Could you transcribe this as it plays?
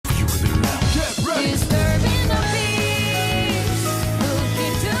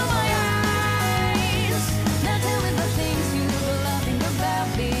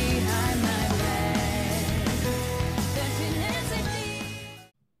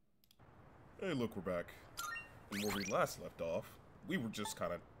Hey, look, we're back. And where we last left off, we were just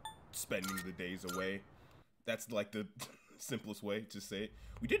kind of spending the days away. That's like the simplest way to say it.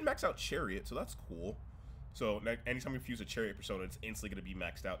 We did max out Chariot, so that's cool. So anytime we fuse a Chariot persona, it's instantly going to be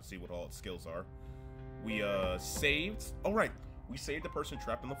maxed out to see what all its skills are. We saved. Oh right, we saved the person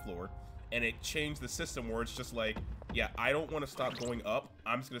trapped on the floor, and it changed the system where it's just like, yeah, I don't want to stop going up.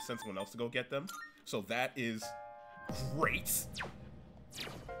 I'm just gonna send someone else to go get them. So that is great.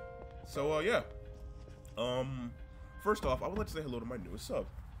 So yeah. First off, I would like to say hello to my newest sub,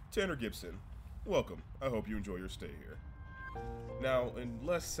 Tanner Gibson. Welcome. I hope you enjoy your stay here. Now, in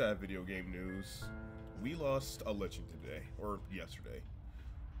less sad video game news, we lost a legend today, or yesterday.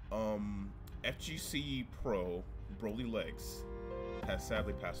 FGC Pro Broly Legs has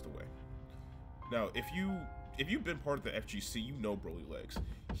sadly passed away. Now, if you've been part of the FGC, you know Broly Legs.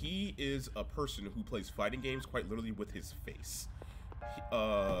 He is a person who plays fighting games quite literally with his face.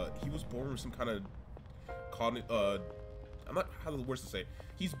 He was born with some kind of I'm not how the words to say.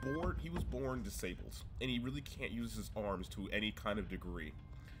 He was born disabled, and he really can't use his arms to any kind of degree.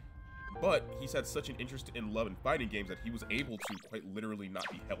 But he's had such an interest in love and fighting games that he was able to quite literally not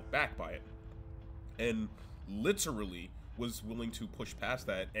be held back by it. And literally was willing to push past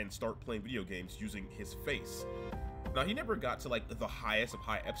that and start playing video games using his face. Now, he never got to like the highest of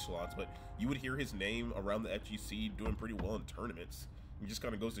high epsilons, but you would hear his name around the FGC doing pretty well in tournaments. It just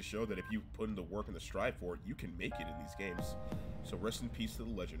kind of goes to show that if you put in the work and the strive for it, you can make it in these games. So rest in peace to the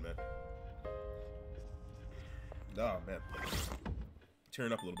legend, man. Oh, man.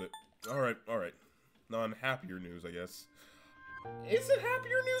 Tearing up a little bit. Alright. Now on happier news, I guess. Is it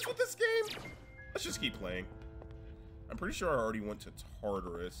happier news with this game? Let's just keep playing. I'm pretty sure I already went to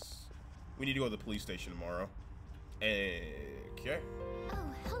Tartarus. We need to go to the police station tomorrow. Okay.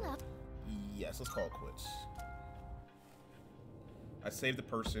 Oh, hello. Yes, let's call it quits. I saved the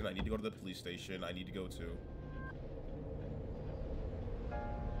person. I need to go to the police station. I need to go to...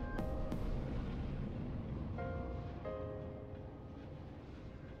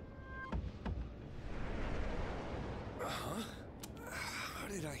 How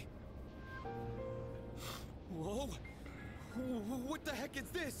did I... Whoa! What the heck is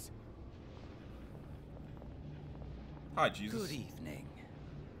this? Hi, Jesus. Good evening.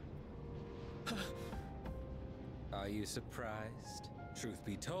 Are you surprised? Truth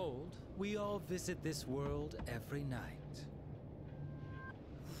be told, we all visit this world every night.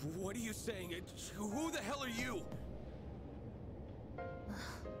 What are you saying? Who the hell are you?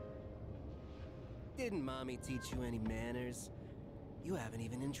 Didn't Mommy teach you any manners? You haven't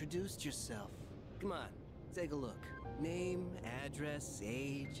even introduced yourself. Come on, take a look. Name, address,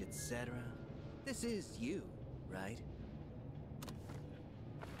 age, etc. This is you, right?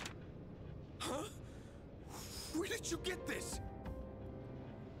 Huh? Where did you get this?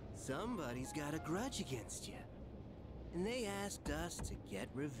 Somebody's got a grudge against you. And they asked us to get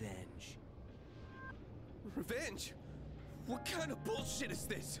revenge. Revenge? What kind of bullshit is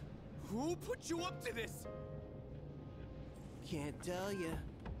this? Who put you up to this? Can't tell you.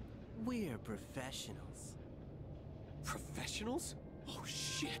 We're professionals. Professionals? Oh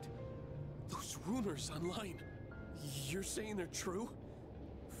shit! Those rumors online. You're saying they're true?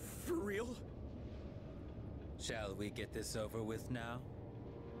 For real? Shall we get this over with now?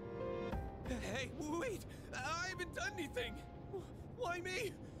 Hey, wait! I haven't done anything! Why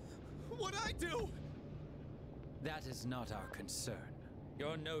me? What'd I do? That is not our concern.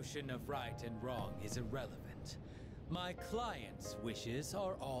 Your notion of right and wrong is irrelevant. My client's wishes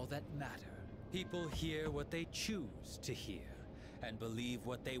are all that matter. People hear what they choose to hear, and believe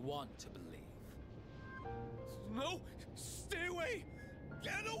what they want to believe. No! Stay away!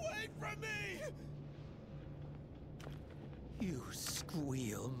 Get away from me! You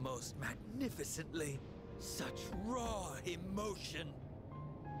squeal most magnificently. Such raw emotion.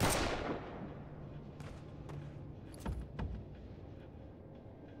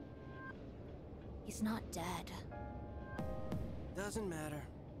 He's not dead. Doesn't matter.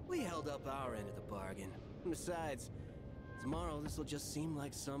 We held up our end of the bargain. Besides, tomorrow this will just seem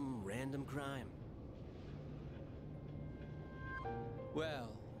like some random crime.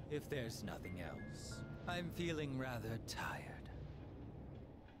 Well, if there's nothing else, I'm feeling rather tired.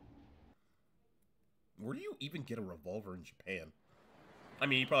 Where do you even get a revolver in Japan? I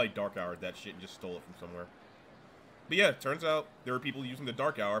mean, he probably dark houred that shit and just stole it from somewhere. But yeah, it turns out there are people using the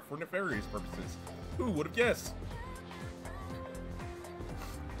dark hour for nefarious purposes. Who would have guessed?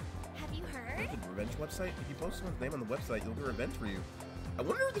 Have you heard? The revenge website? If you post someone's name on the website, you'll get revenge for you. I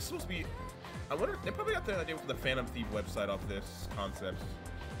wonder if this is supposed to be... I wonder... They probably got the idea for the Phantom Thief website off this concept.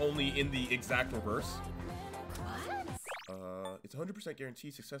 Only in the exact reverse. What? It's 100%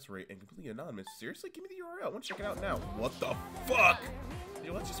 guaranteed success rate and completely anonymous. Seriously? Give me the URL. I want to check it out now. What the fuck?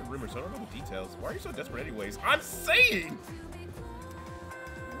 Yo, that's just a rumor, so I don't know the details. Why are you so desperate anyways? I'm saying!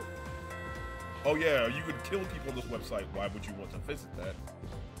 Oh yeah, you would kill people on this website. Why would you want to visit that?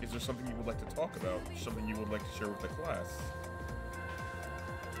 Is there something you would like to talk about? Something you would like to share with the class?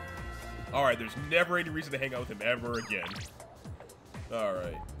 Alright, there's never any reason to hang out with him ever again.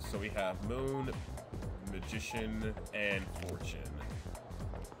 Alright, so we have Moon, Magician, and Fortune.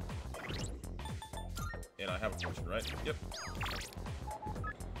 And I have a Fortune, right? Yep.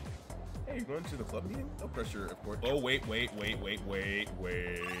 Hey, you going to the club meeting? No pressure, of course. Oh, wait. We're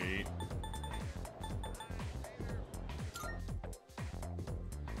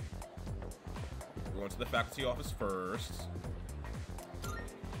going to the faculty office first.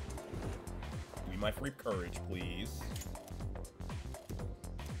 Give me my free courage, please.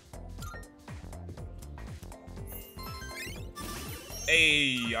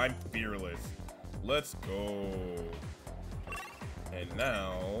 Hey, I'm fearless. Let's go. And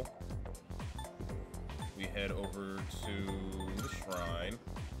now we head over to the shrine.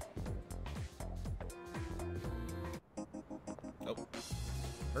 Oh,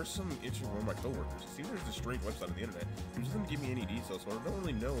 here's some interesting from my coworkers. It seems there's a strange website on the internet. It doesn't give me any details, so I don't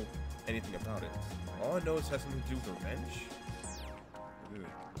really know anything about it. All I know is it has something to do with revenge. Ugh.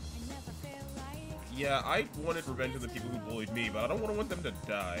 Yeah, I wanted revenge of the people who bullied me, but I don't want them to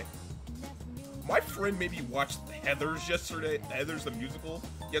die. My friend maybe watched Heathers yesterday, Heathers the musical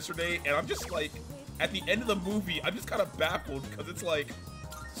yesterday, and I'm just like, at the end of the movie, I'm just kind of baffled because it's like,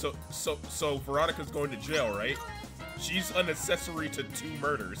 so Veronica's going to jail, right? She's an accessory to 2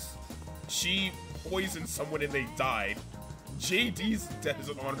 murders. She poisoned someone and they died. JD's death is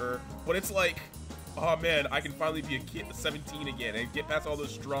on her, but it's like, oh man, I can finally be a kid, 17 again, and get past all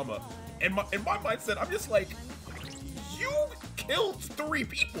this drama. And in my mindset, I'm just like, you killed 3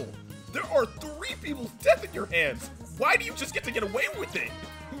 people. There are 3 people's death in your hands. Why do you just get to get away with it?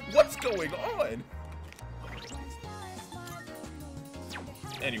 What's going on?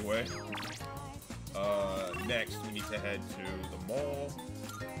 Anyway, next we need to head to the mall.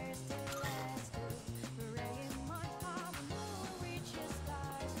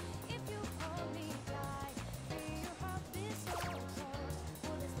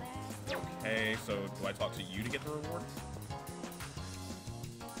 Okay, so do I talk to you to get the reward?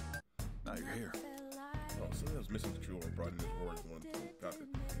 Now you're here. Oh, something that was missing the jewelry brought in his reward is one thing. Got it.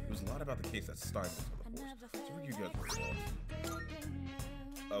 There was a lot about the case that Stein was on the force. So what you guys were involved.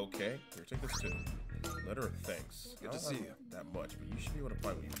 Okay, here, take this too. Letter of thanks. Good to see you. That much, but you should be able to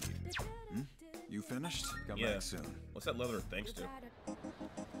find what you need. Hmm? You finished? Come Yeah. back soon. What's that letter of thanks to?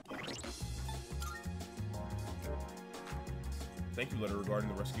 Thank you letter regarding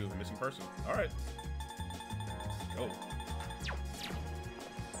the rescue of a missing person. Alright. Go.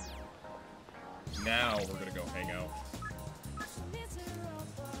 Now we're gonna go hang out.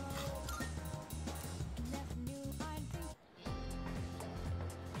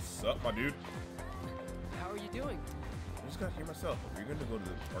 What's up, my dude? How are you doing? I just got here myself. Are you gonna go to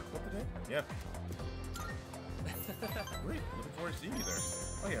the art club today? Yeah. Great. Looking forward to seeing you there.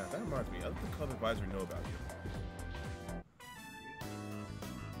 Oh yeah, that reminds me. I'll let the club advisor know about you.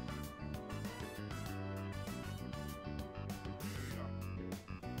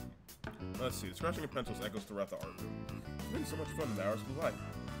 Let's see. The scratching of pencils echoes throughout the art room. It's been so much fun in the hours flew by.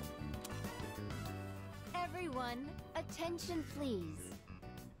 Everyone, attention please.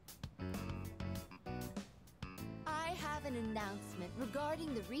 I have an announcement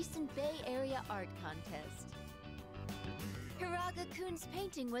regarding the recent Bay Area Art Contest. Hiraga-kun's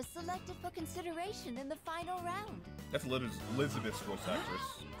painting was selected for consideration in the final round. That's Elizabeth's voice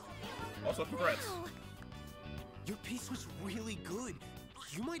actress. Also, congrats. Wow. Your piece was really good.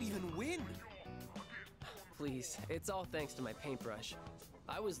 You might even win. Please, it's all thanks to my paintbrush.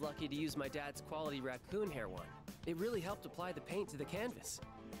 I was lucky to use my dad's quality raccoon hair one. It really helped apply the paint to the canvas.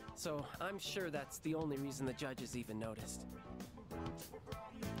 So I'm sure that's the only reason the judges even noticed.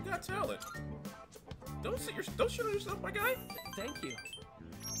 You got talent. Don't shit on yourself, my guy. Thank you.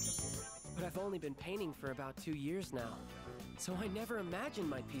 But I've only been painting for about 2 years now, so I never imagined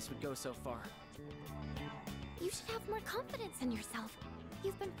my piece would go so far. You should have more confidence in yourself.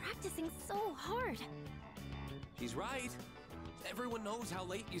 You've been practicing so hard. He's right. Everyone knows how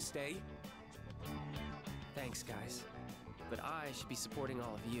late you stay. Thanks, guys. But I should be supporting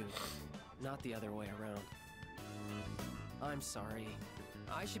all of you, not the other way around. I'm sorry.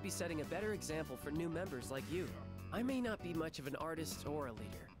 I should be setting a better example for new members like you. I may not be much of an artist or a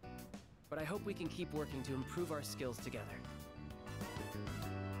leader, but I hope we can keep working to improve our skills together.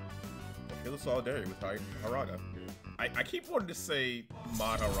 Feel the solidarity with Hiraga. I keep wanting to say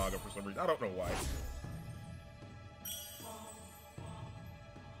Madharaga for some reason. I don't know why.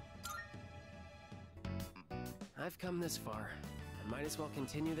 I've come this far. I might as well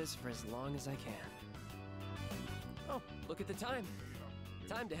continue this for as long as I can. Oh, look at the time.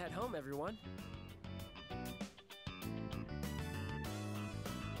 Time to head home, everyone.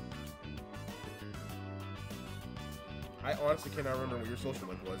 I honestly cannot remember what your social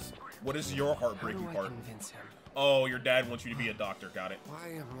link was. What is your heartbreaking How do I part? convince him? Oh, your dad wants you to be a doctor. Got it. Why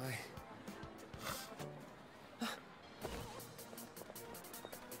am I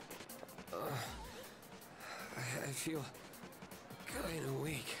feel kind of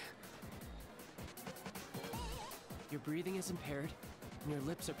weak. Your breathing is impaired, and your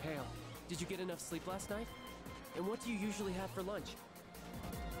lips are pale. Did you get enough sleep last night? And what do you usually have for lunch?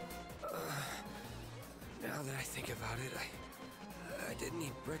 Now that I think about it, I didn't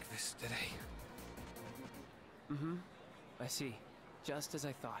eat breakfast today. Mm-hmm. I see. Just as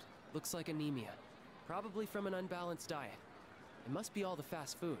I thought. Looks like anemia. Probably from an unbalanced diet. It must be all the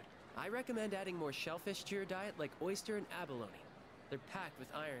fast food. I recommend adding more shellfish to your diet, like oyster and abalone. They're packed with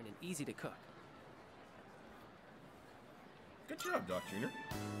iron and easy to cook. Good job, Doc Jr.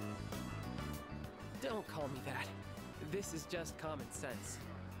 Don't call me that. This is just common sense.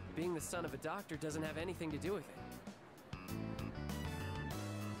 Being the son of a doctor doesn't have anything to do with it.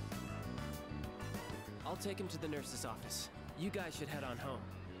 I'll take him to the nurse's office. You guys should head on home.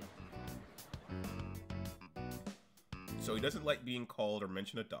 So he doesn't like being called or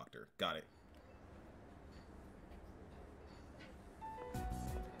mention a doctor. Got it.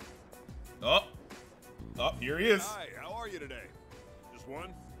 Oh! Oh, here he is. Hi, how are you today? Just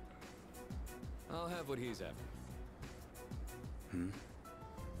one? I'll have what he's having.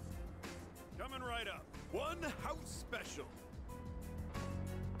 Coming right up. One house special.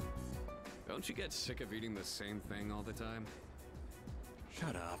 Don't you get sick of eating the same thing all the time?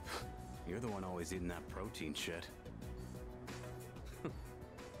 Shut up. You're the one always eating that protein shit.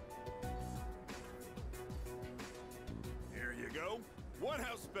 Here you go. One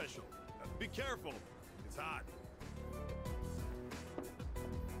house special. Be careful. It's hot.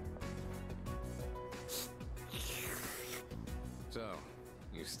 So,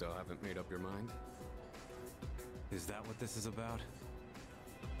 you still haven't made up your mind? Is that what this is about?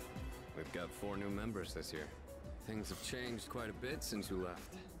 We've got 4 new members this year. Things have changed quite a bit since you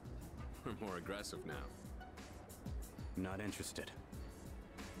left. We're more aggressive now. Not interested.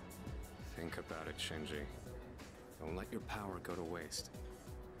 Think about it, Shinji. Don't let your power go to waste.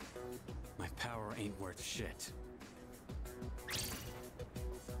 My power ain't worth shit.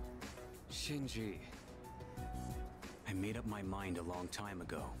 Shinji. I made up my mind a long time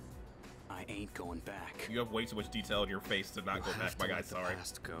ago. I ain't going back. You have way too much detail in your face to not go back, my guy. Sorry. The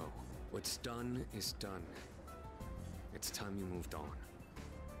past go. What's done is done. It's time you moved on.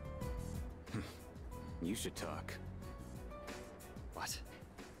 You should talk. What?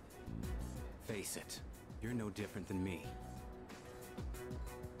 Face it. You're no different than me.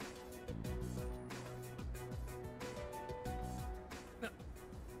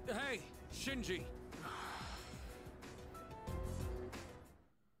 Hey, Shinji!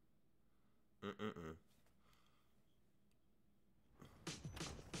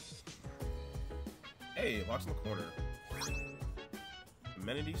 Hey, Locks in the corner.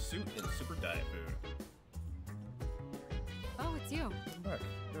 Amenity suit and super diet food. Oh, it's you. I'm back.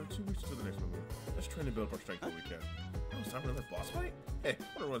 There are 2 weeks to the next movie. Just trying to build up our strength while we can. Oh, it's time for another boss fight? Hey, I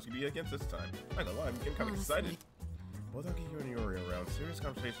wonder what it's gonna be against this time. I'm not gonna lie, I'm getting kind of excited. Both Akiko and Iori are around. Serious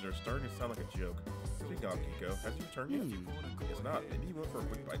conversations are starting to sound like a joke. Speaking of Akiko, has he returned yet? Guess not. Maybe he went for a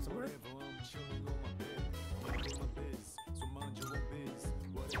quick bite somewhere?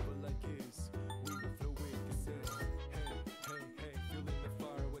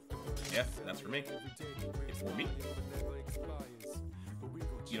 Yeah, that's for me. It's for me.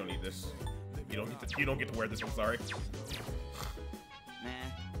 You don't need this. You don't get to wear this, I'm sorry. Nah.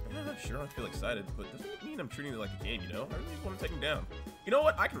 Sure, I feel excited, but doesn't it mean I'm treating it like a game, you know? I really just want to take him down. You know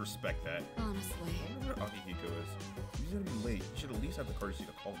what? I can respect that. Honestly. I wonder where Akihiko is. He's gonna be late. You should at least have the courtesy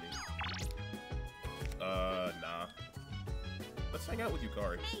to call me. Nah. Let's hang out with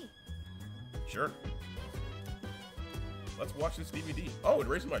Yukari. Hey. Sure. Let's watch this DVD. Oh, it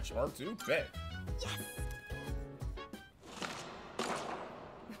raises my charm too? Bet. Yes.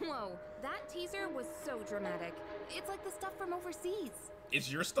 Whoa, that teaser was so dramatic. It's like the stuff from overseas.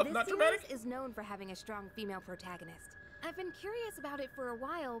 Is your stuff This not series dramatic? is known for having a strong female protagonist. I've been curious about it for a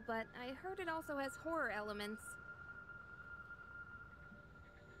while, but I heard it also has horror elements.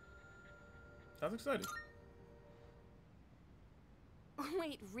 Sounds exciting.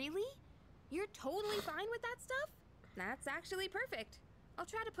 Wait, really? You're totally fine with that stuff? That's actually perfect. I'll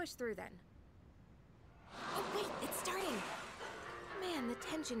try to push through then. Oh wait, it's starting! Man, the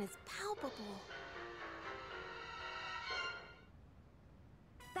tension is palpable.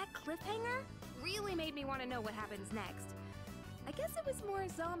 That cliffhanger really made me want to know what happens next. I guess it was more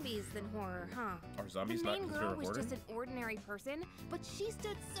zombies than horror, huh? Are zombies the not main considered girl was horror? just an ordinary person, but she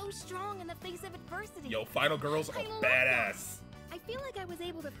stood so strong in the face of adversity. Yo, Final Girl's a I love badass. I feel like I was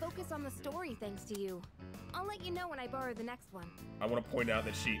able to focus on the story thanks to you. I'll let you know when I borrow the next one. I want to point out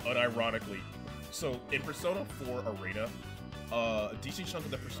that she, unironically, so in Persona 4 Arena, a decent chunk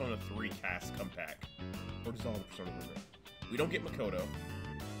of the Persona 3 cast come back. Or does all the Persona Arena? We don't get Makoto,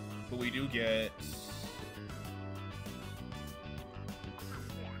 but we do get...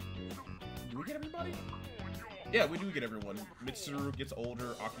 Do we get everybody? Yeah, we do get everyone. Mitsuru gets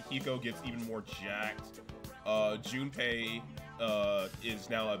older, Akihiko gets even more jacked, Junpei is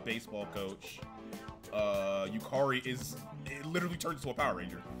now a baseball coach. Yukari it literally turns into a Power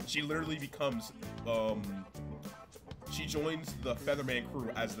Ranger. She literally becomes, she joins the Featherman crew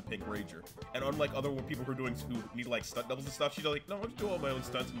as the Pink Ranger. And unlike other people who need like stunt doubles and stuff, she's like, no, I'll just do all my own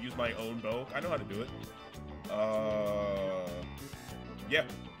stunts and use my own bow. I know how to do it. Yeah.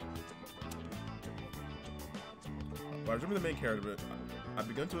 But I remember the main character, but I've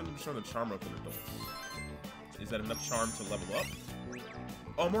begun to understand the charm of an adult. Is that enough charm to level up?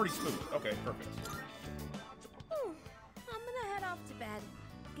 Oh, I'm already smooth. Okay, perfect. I'm gonna head off to bed.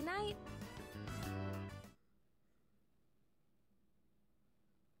 Good night.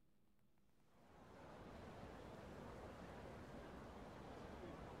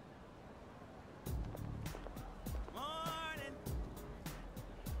 Morning.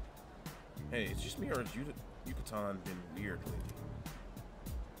 Hey, it's just me, or has Yucatan been weird lately?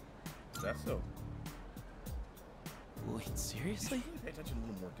 Is that so? Wait, You seriously? should really pay attention a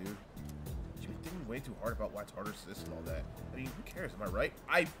little more, dude. You've been thinking way too hard about why Tartarus is this and all that. I mean, who cares? Am I right?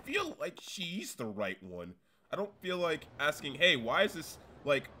 I feel like she's the right one. I don't feel like asking, hey, why is this,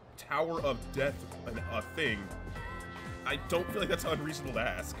 like, Tower of Death a thing? I don't feel like that's unreasonable to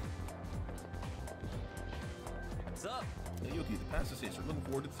ask. What's up? Hey, Yuki, the past is history. Looking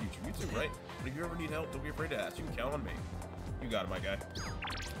forward to the future. You too, right? But if you ever need help, don't be afraid to ask. You can count on me. You got it, my guy.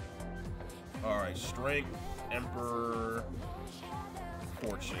 Alright, Strength, Emperor,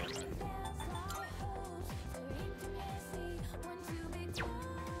 Fortune.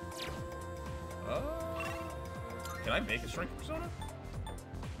 Can I make a Strength persona?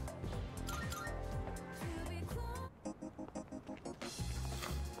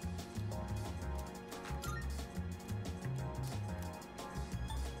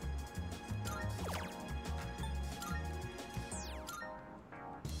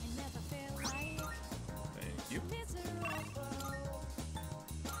 Thank you.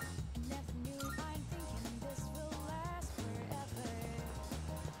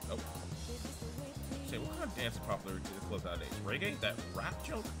 Nope. Say, what kind of dance is popular to the club nowadays? Reggae? That rap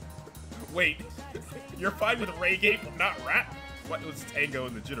joke? Wait, you're fine with reggae but not rap? What was tango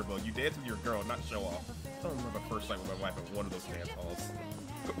and the jitterbug? You dance with your girl, not show off. I don't remember the first time with my wife at one of those dance halls.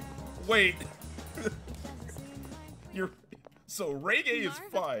 Wait. So reggae is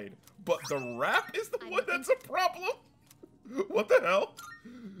fine, but the rap is the one that's a problem? What the hell?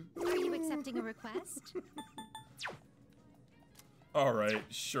 Are you accepting a request? Alright,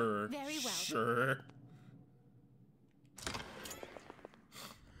 sure. Very well. Sure.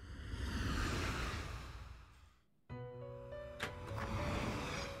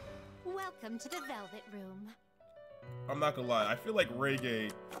 Welcome to the Velvet Room. I'm not gonna lie, I feel like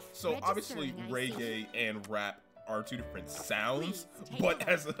reggae. So obviously, Registering, I see. reggae and rap are two different sounds, Please, take but a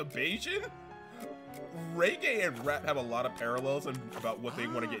as a Bayesian, reggae and rap have a lot of parallels and about what they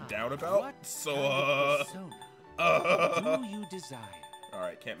want to get down about. What So, kind of persona do you desire? all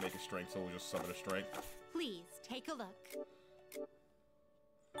right, can't make a strength, so we'll just summon a strength. Please take a look.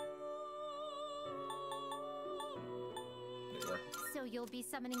 There you are. So you'll be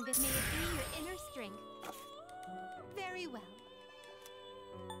summoning this. May it be your inner strength. Very well.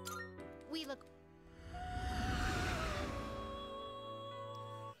 We look.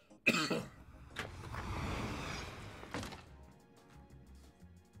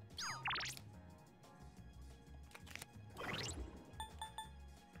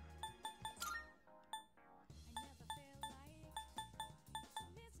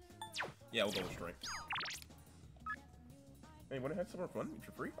 Yeah, we'll go with strength. Hey, wanna have some more fun? If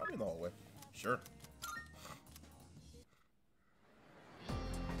you're free, I'll be in the hallway. Sure.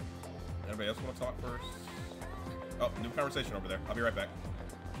 Anybody else want to talk first? Oh, new conversation over there. I'll be right back.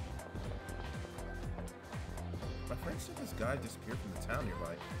 My friend said this guy disappeared from the town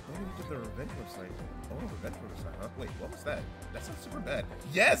nearby. When we did the revenge website. Oh, revenge website, huh? Wait, what was that? That sounds super bad.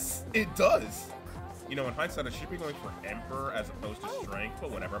 Yes, it does! You know, in hindsight, I should be going for Emperor as opposed to Strength,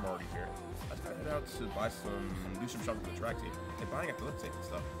 but whatever, I'm already here. I just gotta head out to do some shopping for the track team, and buying at the lip tape and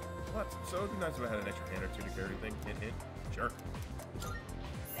stuff. What? So it'd be nice if I had an extra hand or two to carry anything. Hint, hint. Sure.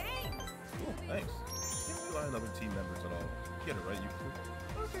 Thanks. Cool, thanks. Can't rely on other team members at all. Get it right, you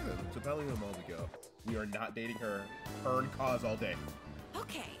two. Okay then, to Bellingham all we go. We are not dating her. Earn cause all day.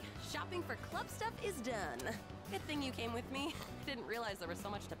 Okay, shopping for club stuff is done. Good thing you came with me. I didn't realize there was so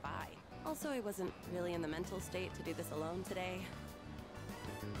much to buy. Also, I wasn't really in the mental state to do this alone today.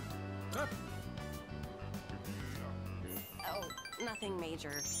 Ah. Oh, nothing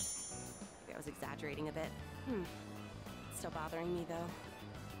major. Maybe I was exaggerating a bit. It's still bothering me,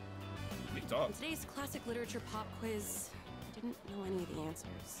 though. We talk. In today's classic literature pop quiz, I didn't know any of the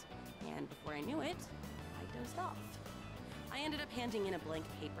answers. And before I knew it, I dozed off. I ended up handing in a blank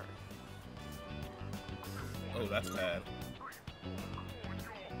paper. Oh, that's bad.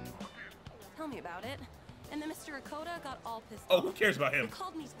 Tell me about it. And then Mr. Akota got all pissed Oh, off. who cares about him? He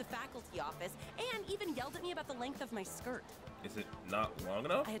called me to the faculty office and even yelled at me about the length of my skirt. Is it not long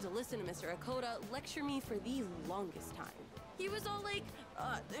enough? I had to listen to Mr. Akota lecture me for the longest time. He was all like,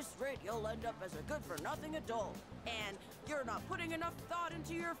 at this rate, you'll end up as a good-for-nothing adult. And you're not putting enough thought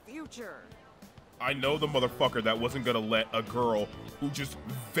into your future. I know the motherfucker that wasn't gonna let a girl who just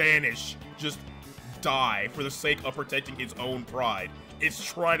vanished, just die for the sake of protecting his own pride, is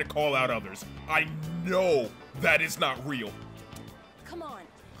trying to call out others. I know that is not real. come on,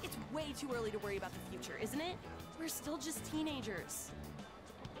 it's way too early to worry about the future, isn't it? We're still just teenagers.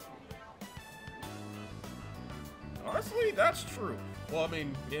 Honestly, that's true. Well, I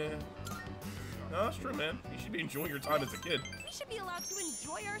mean, yeah. No, that's true, man. You should be enjoying your time as a kid. We should be allowed to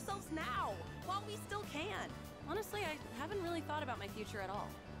enjoy ourselves now, while we still can. Honestly, I haven't really thought about my future at all.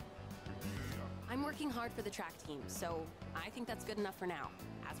 I'm working hard for the track team, so I think that's good enough for now.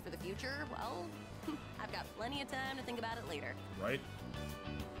 As for the future, well, I've got plenty of time to think about it later. Right?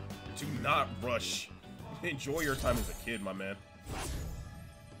 Do not rush. Enjoy your time as a kid, my man.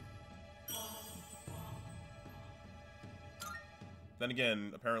 Then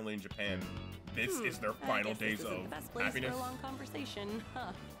again, apparently in Japan, this is their final days this isn't of the best place happiness. for a long conversation.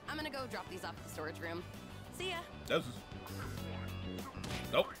 Huh. I'm gonna go drop these off at the storage room. See ya. Doses.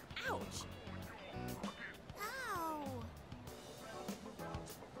 Nope. Ouch. Ow.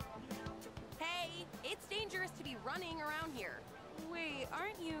 Hey, it's dangerous to be running around here. Wait,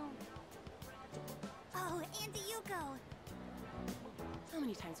 aren't you? Oh, Auntie Yuko. How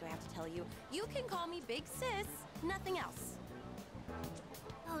many times do I have to tell you? You can call me Big Sis, nothing else.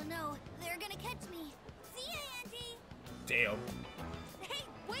 Oh no, they're gonna catch me. See ya, Auntie. Damn. Hey,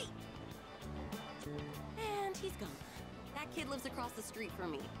 wait! And he's gone. That kid lives across the street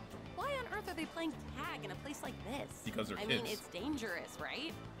from me. Why on earth are they playing tag in a place like this? Because they're I kids. mean, it's dangerous,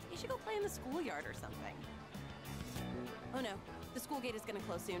 right? They should go play in the schoolyard or something. Oh no, the school gate is gonna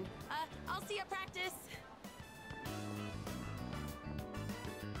close soon. I'll see you at practice.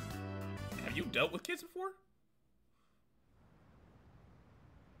 Have you dealt with kids before?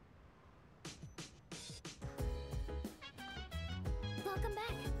 Welcome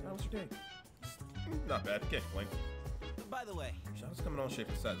back. How was your day? Not bad. Can't complain. By the way, Shots coming all shaped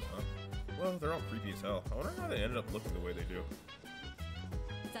and sizes, huh? Well, they're all creepy as hell. I wonder how they ended up looking the way they do.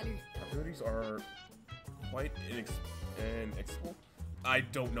 Salut. Abilities are quite inaccessible. I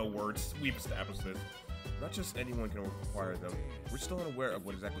don't know words. We've established this. Not just anyone can acquire them. We're still unaware of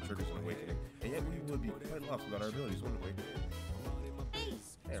what exactly triggers an awakening, and yet we would be quite lost without our abilities, wouldn't we? Hey.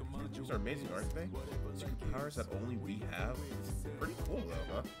 Yeah, these are amazing, aren't they? Secret powers that only we have. It's pretty cool,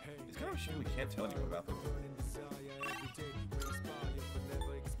 though, huh? It's kind of a shame we can't tell anyone about them.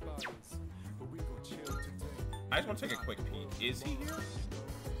 I just want to take a quick peek. Is he here?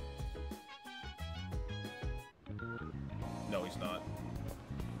 No, he's not.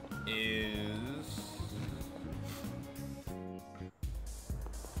 Is...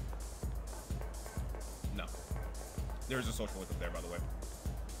 No. There's a social link up there, by the way.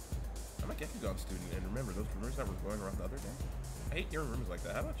 I'm a Gekugan student, and remember those rumors that were going around the other day? I hate hearing rumors like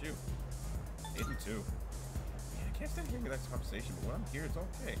that. How about you? I hate them too. Yeah, I can't stand hearing that conversation, but when I'm here, it's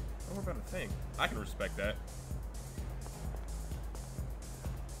okay. Don't worry about a thing. I can respect that.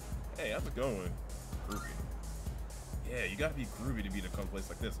 Hey, how's it going? Groovy. Yeah, you gotta be groovy to be in a place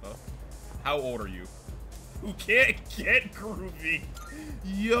like this, huh? How old are you? Who can't get groovy?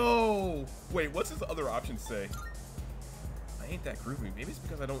 Yo! Wait, what's his other option say? I ain't that groovy. Maybe it's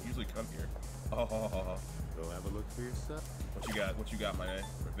because I don't usually come here. Oh, Go have a look for yourself. What you got? What you got, my man?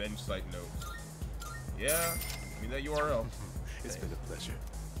 Revenge site notes. Yeah. Give me that URL. It's been a pleasure.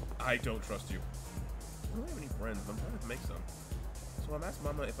 I don't trust you. I don't have any friends. I'm trying to make some. So I asked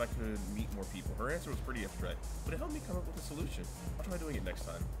Mama if I could meet more people. Her answer was pretty abstract, but it helped me come up with a solution. I'll try doing it next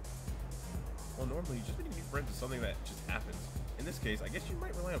time. Well, normally, just making new friends is something that just happens. In this case, I guess you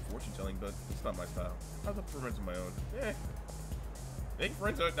might rely on fortune telling, but it's not my style. I look for friends of my own. Making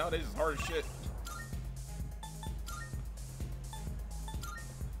friends nowadays is hard as shit.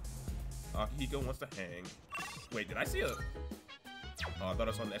 Akihiko wants to hang. Wait, did I see a... Oh, I thought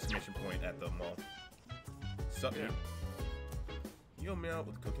I saw an exclamation point at the mall. Sup, yeah. You help me out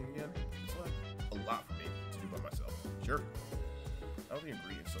with cooking again? It's like a lot for me to do by myself. Sure. I don't have the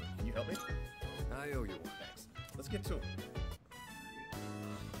ingredients, so can you help me? I owe you one. Thanks. Let's get to it.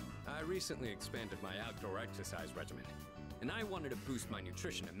 I recently expanded my outdoor exercise regimen, and I wanted to boost my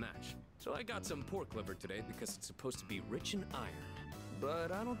nutrition and match. So I got some pork liver today because it's supposed to be rich in iron.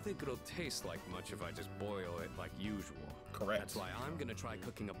 But I don't think it'll taste like much if I just boil it like usual. Correct. That's why I'm gonna try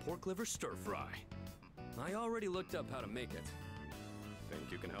cooking a pork liver stir fry. I already looked up how to make it.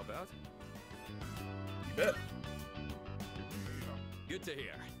 Think you can help out? You bet. Good to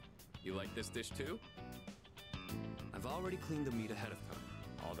hear. You like this dish too? I've already cleaned the meat ahead of time.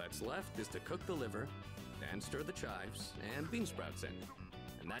 All that's left is to cook the liver, then stir the chives and bean sprouts in.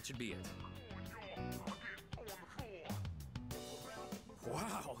 And that should be it.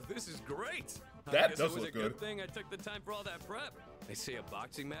 Wow, this is great! That does look look good. good. Thing I took the time for all that prep. They say a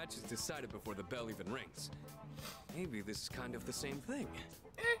boxing match is decided before the bell even rings. Maybe this is kind of the same thing.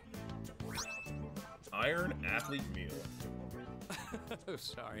 Iron athlete meal. Oh,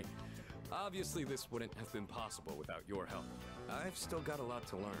 sorry. Obviously, this wouldn't have been possible without your help. I've still got a lot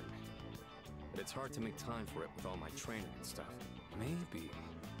to learn. But it's hard to make time for it with all my training and stuff. Maybe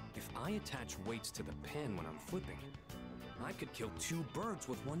if I attach weights to the pan when I'm flipping, I could kill 2 birds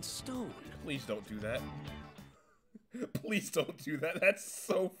with 1 stone. Please don't do that. Please don't do that. That's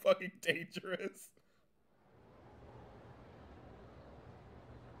so fucking dangerous.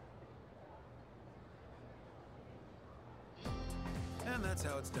 And that's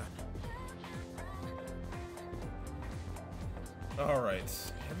how it's done.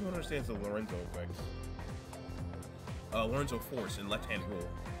 Alright. Everyone understands the Lorenzo effect. Lorenzo force and left-hand rule.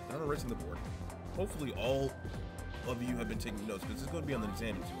 And I'm erasing the board. Hopefully all of you have been taking notes, because this is going to be on the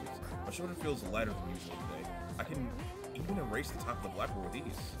exam in 2 weeks. My shoulder feels lighter than usual today. I can even erase the top of the blackboard with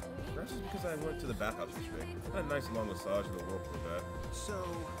ease. Perhaps it's because I went to the bathhouse yesterday. Had a nice long massage in the whirlpool bath. So,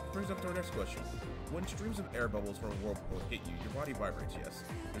 brings up to our next question. When streams of air bubbles from a whirlpool hit you, your body vibrates, yes.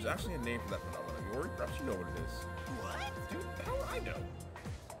 There's actually a name for that phenomenon. Yori, perhaps you know what it is. What? Dude, how would I know?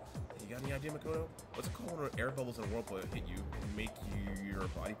 You got any idea, Makoto? What's it called when air bubbles in a whirlpool hit you and make your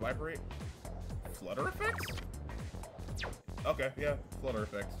body vibrate? Flutter effects? Okay, yeah, flutter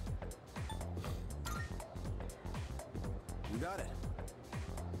effects. You got it.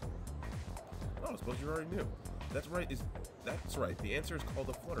 Oh, I suppose you already knew. That's right. That's right. The answer is called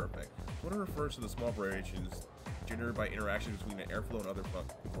the flutter effect. Flutter refers to the small variations generated by interaction between the airflow and other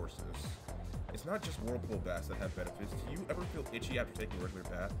forces. It's not just whirlpool baths that have benefits. Do you ever feel itchy after taking a regular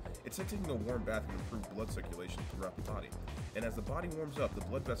bath? It's said taking a warm bath can improve blood circulation throughout the body. And as the body warms up, the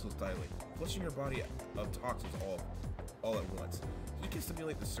blood vessels dilate, flushing your body of toxins all at once. Heat can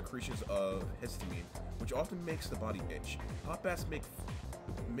stimulate the secretions of histamine, which often makes the body itch. Hot baths may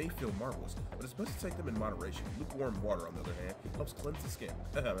feel marvelous, but it's best to take them in moderation. Lukewarm water, on the other hand, helps cleanse the skin.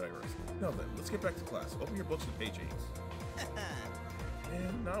 Now then, let's get back to class. Open your books to page 8.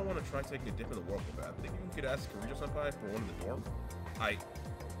 And now I want to try taking a dip in the whirlpool bath. Think you could ask Kirijo-senpai for one in the dorm? I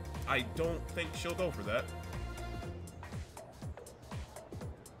don't think she'll go for that.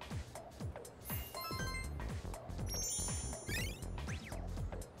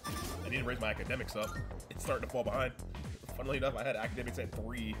 I need to raise my academics up. It's starting to fall behind. Funnily enough, I had academics at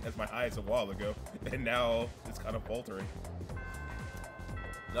 3 as my highest a while ago, and now it's kind of faltering.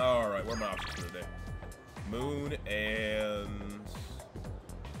 Alright, what are my options for today? Moon and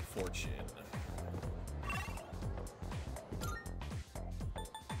fortune.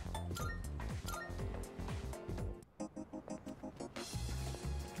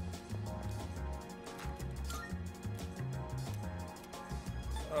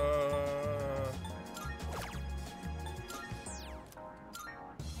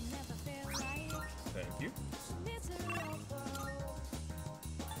 Thank you.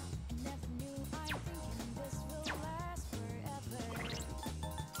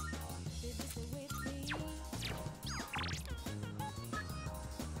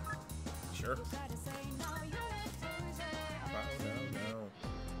 Sure. No.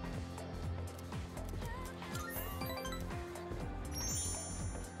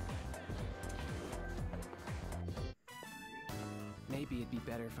 maybe it'd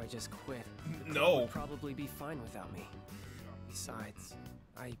be better if I just quit. No. Claude would probably be fine without me. Besides,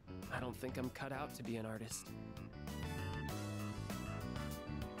 I don't think I'm cut out to be an artist.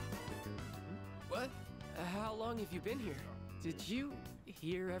 What? How long have you been here? Did you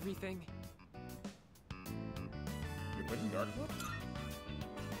hear everything? You're quitting the art club?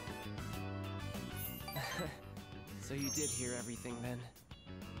 So you did hear everything then?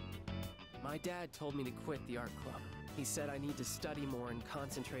 My dad told me to quit the art club. He said I need to study more and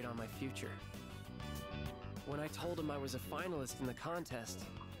concentrate on my future. When I told him I was a finalist in the contest,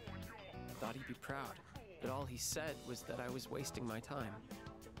 I thought he'd be proud. But all he said was that I was wasting my time.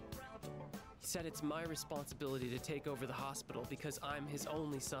 He said it's my responsibility to take over the hospital because I'm his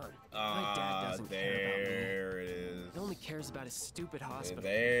only son. My dad doesn't care about me. There it is. He only cares about his stupid hospital.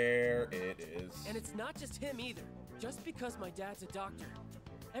 There it is. And it's not just him either. Just because my dad's a doctor,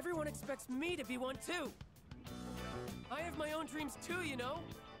 everyone expects me to be one too. I have my own dreams too, you know?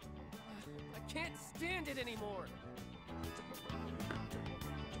 I can't stand it anymore.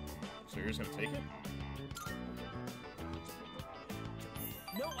 So you're just gonna take it?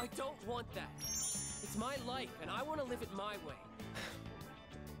 No, I don't want that. It's my life, and I want to live it my way.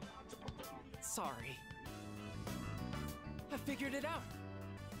 Sorry. I figured it out.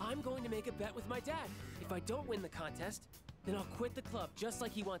 I'm going to make a bet with my dad. If I don't win the contest, then I'll quit the club just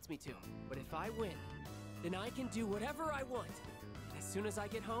like he wants me to. But if I win, then I can do whatever I want. As soon as I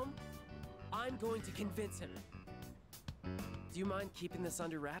get home, I'm going to convince him. Do you mind keeping this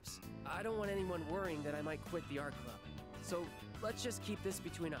under wraps? I don't want anyone worrying that I might quit the art club. So let's just keep this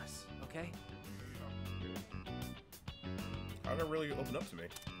between us, okay? How did it really open up to me?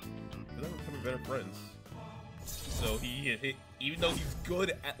 They're becoming better friends. So he, even though he's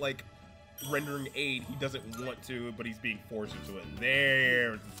good at like rendering aid, he doesn't want to, but he's being forced into it.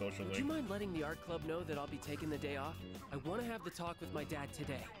 There's the social link. Would you mind letting the art club know that I'll be taking the day off? I want to have the talk with my dad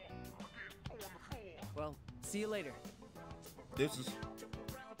today. Well, see you later. This is...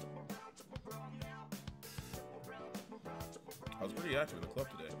 I was pretty active in the club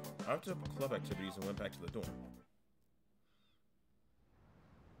today. I went to club activities and went back to the dorm.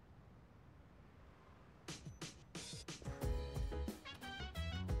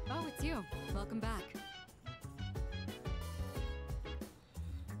 Oh, it's you. Welcome back.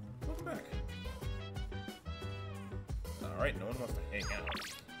 Welcome back. Alright, no one wants to hang out.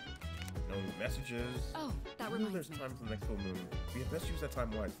 No new messages. Oh, that reminds there's me. time for the next full moon. We have best use that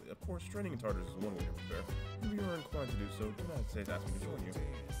time wisely. Of course, training in Tartarus is one way to prepare. If you are inclined to do so, do not hesitate to ask me to join you.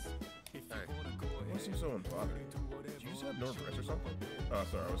 Hey. Why seem so unbothered? Did you just have nerve rest or something? Oh,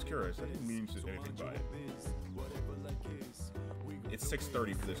 sorry, I was curious. I didn't mean to do anything by it. It's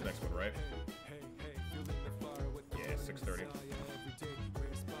 6:30 for this next one, right? Yeah, 6:30.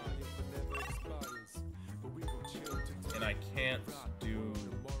 And I can't do...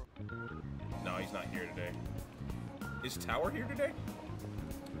 No, he's not here today. Is Tower here today?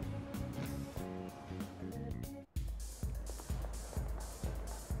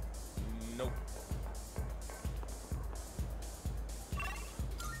 Nope.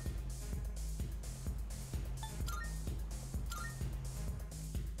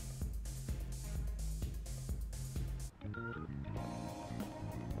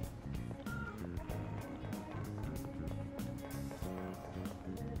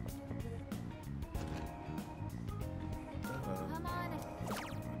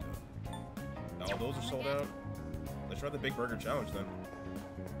 All those are sold out. Let's try the Big Burger Challenge then.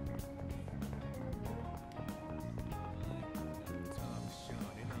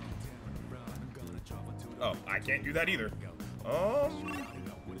 Oh, I can't do that either.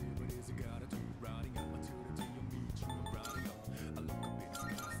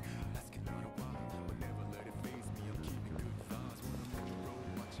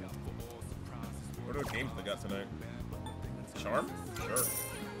 What are the games they got tonight? Charm? Sure.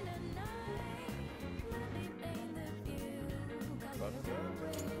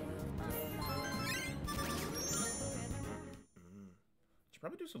 Should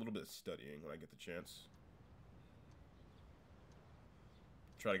probably do a little bit of studying when I get the chance.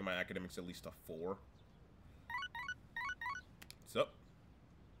 Try to get my academics at least a 4. What's up?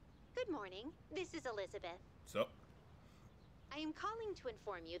 Good morning. This is Elizabeth. What's up? I am calling to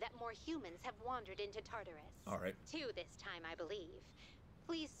inform you that more humans have wandered into Tartarus. All right. 2 this time, I believe.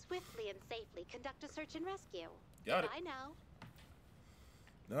 Please swiftly and safely conduct a search and rescue. Got it. I know.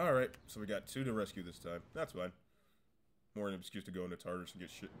 All right. So we got 2 to rescue this time. That's fine. More an excuse to go into Tartarus and get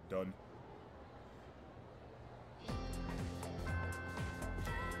shit done.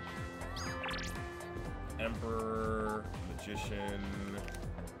 Emperor, Magician.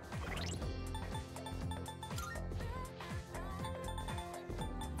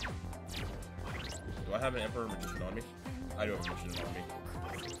 not have an Emperor Magician on me? I do have a Magician on me.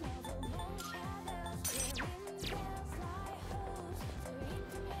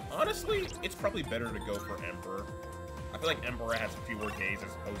 Honestly, it's probably better to go for Emperor. I feel like Emperor has fewer days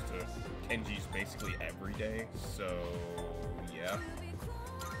as opposed to Kenji's basically every day, so yeah.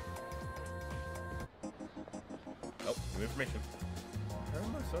 Oh, new information.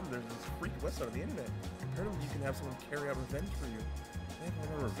 Apparently, my son, there's this freak website on the internet. Apparently, you can have someone carry out revenge for you. They have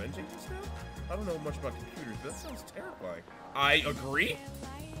one on revenging us now? I don't know much about computers, but that sounds terrifying. I agree.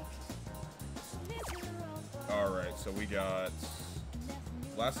 Alright, so we got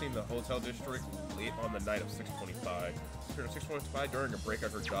last seen the hotel district late on the night of 6/25. 6/25 during a break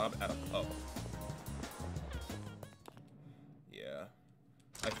at her job at a pub. Yeah.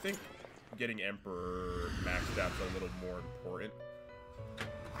 I think getting Emperor maxed out's a little more important.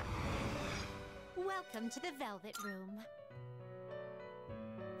 Welcome to the Velvet Room.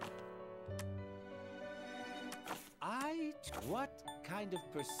 What kind of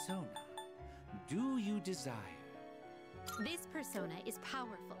persona do you desire? This persona is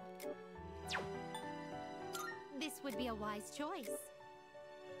powerful. This would be a wise choice.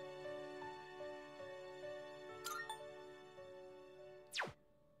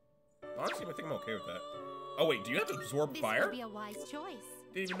 Honestly, I think I'm okay with that. Oh wait, do you have to absorb fire? This would be a wise choice.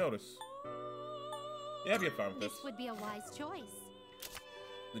 Didn't even notice. Yeah, I'd be fine with this. This would be a wise choice.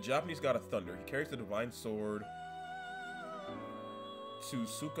 The Japanese god of thunder. He carries the divine sword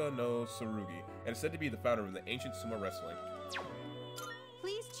Tsusuka no Tsurugi, and is said to be the founder of the ancient sumo wrestling.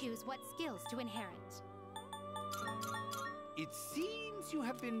 Please choose what skills to inherit. It seems you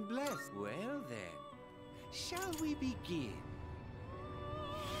have been blessed. Well then, shall we begin?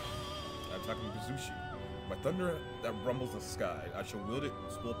 I'm talking Kazushi. My thunder that rumbles the sky. I shall wield it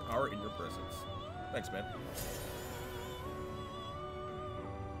with full power in your presence. Thanks, man.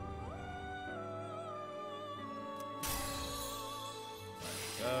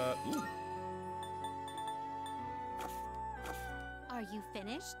 Ooh. Are you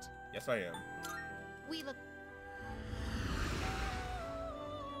finished? Yes, I am. We look...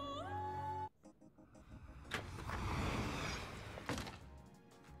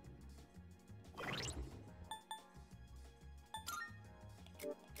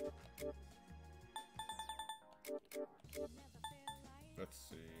 Let's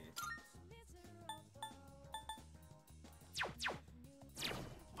see.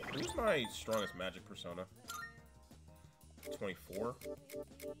 Who's my strongest magic persona? 24?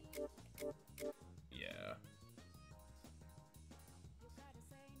 Yeah.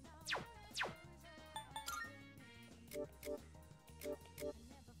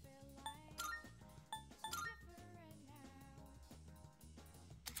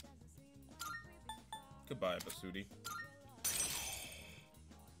 Goodbye, Basudi.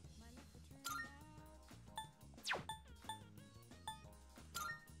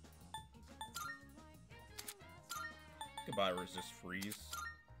 Goodbye, resist freeze.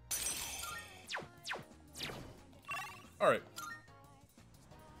 Alright.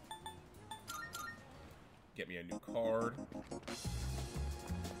 Get me a new card.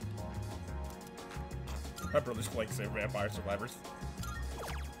 My brother's playing Save Vampire Survivors.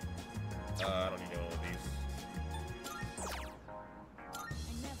 I don't need all of these.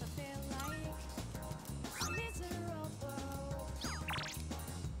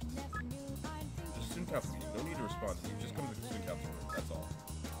 Just student council meeting. No need to respond. You just come to the student council room. That's all.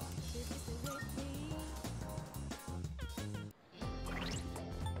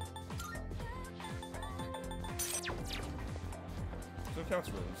 Student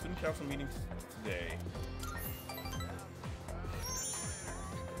council room. Student council meeting today.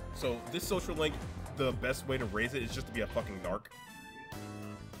 So this social link, the best way to raise it is just to be a fucking narc.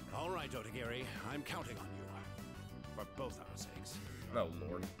 All right, Otagiri, I'm counting on you. For both our sakes. Oh,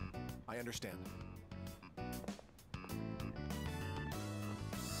 Lord. I understand.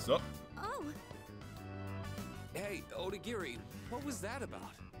 Sup? Oh. Hey, Otagiri, what was that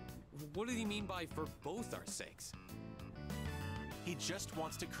about? What did he mean by for both our sakes? He just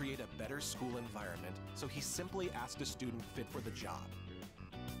wants to create a better school environment, so he simply asked a student fit for the job.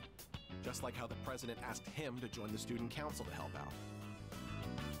 Just like how the president asked him to join the student council to help out.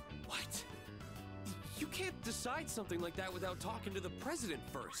 What? You can't decide something like that without talking to the president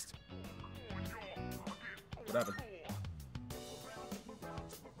first. What happened?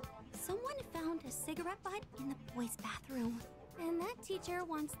 Someone found a cigarette butt in the boys' bathroom. And that teacher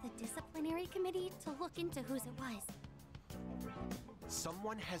wants the disciplinary committee to look into whose it was.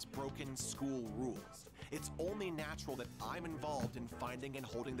 Someone has broken school rules. It's only natural that I'm involved in finding and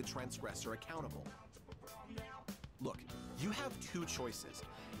holding the transgressor accountable. Look, you have two choices.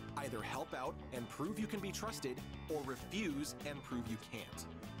 Either help out and prove you can be trusted, or refuse and prove you can't.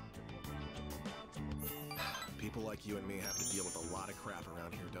 People like you and me have to deal with a lot of crap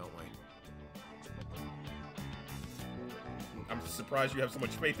around here, don't we? I'm surprised you have so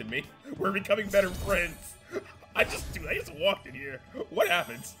much faith in me. We're becoming better friends. I just walked in here. What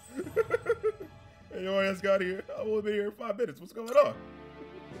happens? Hey, your ass got here. I've only been here 5 minutes. What's going on?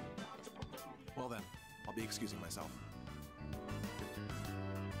 Well then, I'll be excusing myself.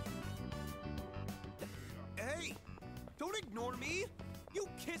 Hey! Don't ignore me! You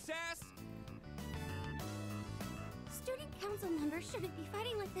kiss-ass! Student council members shouldn't be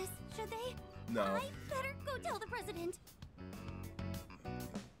fighting like this, should they? No. I better go tell the president.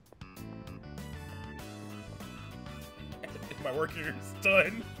 My work here is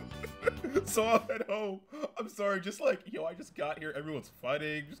done. So I'm at home. I'm sorry, just like, yo, I just got here. Everyone's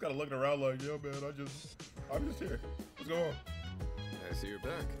fighting. Just gotta looking around like, yo, man, I'm just here. What's going on? I see you're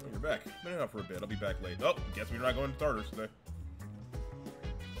back. Oh, you're back. Been out for a bit. I'll be back late. Oh, guess we're not going to starters today.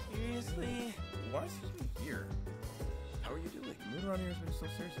 Seriously? Why is he here? How are you doing? The mood around here has been so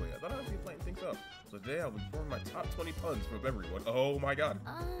seriously. I thought I'd be playing things up. So today I'll be performing my top 20 puns from everyone. Oh my god.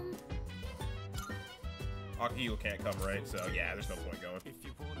 Akihiko can't come, right? So yeah, there's no point going. If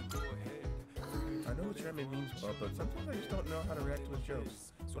you wanna go ahead. I know what Jeremy means well, but sometimes I just don't know how to react to his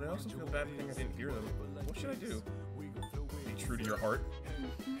jokes. But I also feel bad for thinking I didn't hear them. What should I do? Be true to your heart.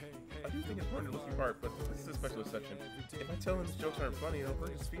 I do think it's important to look to your heart, but this is a special exception. If I tell him his jokes aren't funny, it'll hurt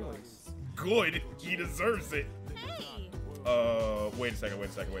his feelings. Good! He deserves it! Hey! Wait a second.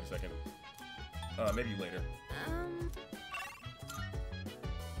 Maybe later.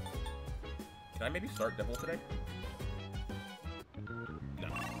 Can I maybe start Devil today? No.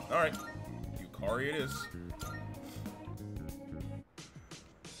 Alright. Yukari it is.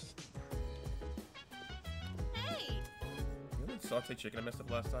 Hey! You know that saute chicken I messed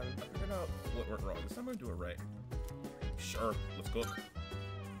up last time? I figured out what went wrong. This time I'm gonna do it right. Sure, let's cook.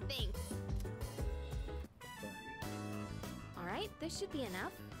 Thanks. Alright, this should be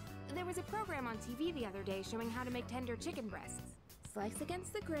enough. There was a program on TV the other day showing how to make tender chicken breasts. Slice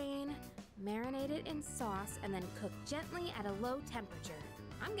against the grain, marinate it in sauce, and then cook gently at a low temperature.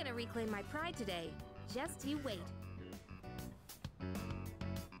 I'm gonna reclaim my pride today. Just you wait.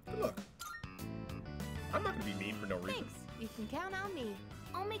 Good luck. I'm not gonna be mean for no reason. Thanks. You can count on me.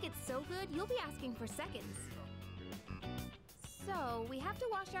 I'll make it so good you'll be asking for seconds. So, we have to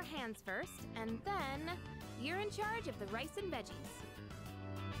wash our hands first, and then you're in charge of the rice and veggies.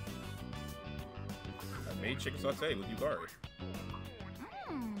 I made chicken saute with Yukari.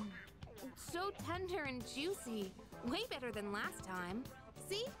 Mmm. So tender and juicy. Way better than last time.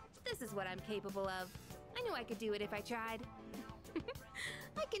 See? This is what I'm capable of. I knew I could do it if I tried.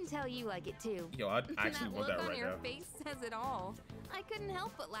 I can tell you like it too. Yo, I actually want that look right on your now. face says it all. I couldn't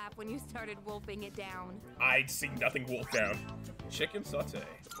help but laugh when you started wolfing it down. I'd see nothing wolf down. Chicken saute.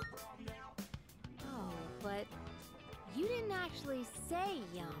 Oh, but you didn't actually say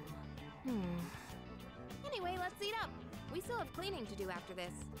yum. Anyway, let's eat up. We still have cleaning to do after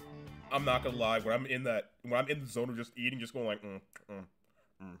this. I'm not gonna lie, when I'm in the zone of just eating, just going like,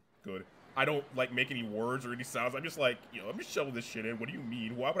 good. I don't like make any words or any sounds. I'm just like, yo, let me shovel this shit in. What do you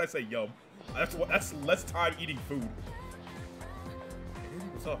mean? Why would I say yum? That's less time eating food. I hear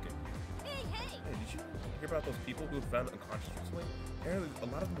people talking. Hey! Hey, did you hear about those people who were found unconscious recently? Apparently, a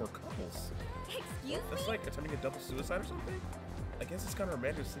lot of them were couples. Excuse That's me? like attempting a double suicide or something? I guess it's kind of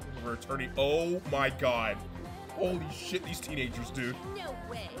romantic thinking of her attorney. Oh my god. Holy shit, these teenagers, dude. No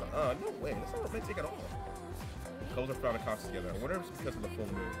way. No way. That's not romantic at all. Couples are found unconscious together. I wonder if it's because of the full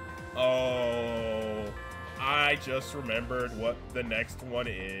moon. Oh, I just remembered what the next one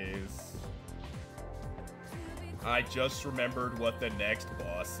is. I just remembered what the next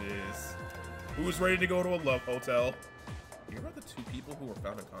boss is. Who's ready to go to a love hotel? You hear about the 2 people who were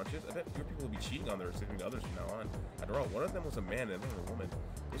found unconscious? I bet fewer people will be cheating on their significant others from now on. After all, one of them was a man and the other a woman.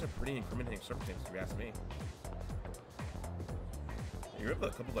 Those are pretty incriminating circumstances, if you ask me. You hear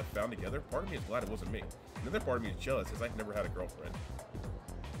about the couple that found together? Part of me is glad it wasn't me. Another part of me is jealous, as I've never had a girlfriend.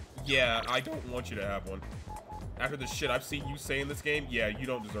 Yeah, I don't want you to have one. After the shit I've seen you say in this game, yeah, you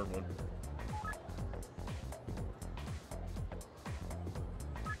don't deserve one.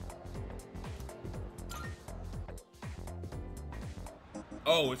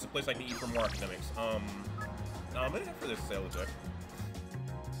 Oh, it's a place I can eat for more academics. No, I'm gonna head for this sale eject.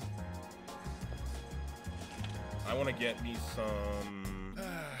 I want to get me some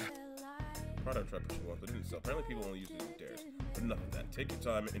product try pushing one, but didn't sell. Apparently people only use it in dares. But enough of that. Take your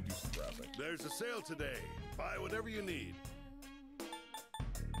time and do some browsing. There's a sale today. Buy whatever you need.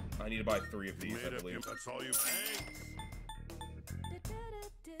 I need to buy 3 of these, I believe. That's all you pay.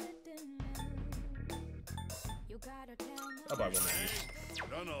 I'll buy one of these.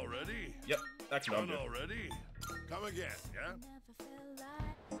 Done already? Yep, actually, I'm Done good. already? Come again, yeah?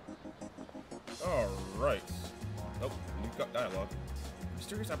 Alright. Oh, we've got dialogue.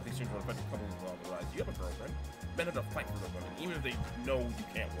 Mysterious applications will affect couples along the rise. You have a girlfriend. Men have to fight for those women, even if they know you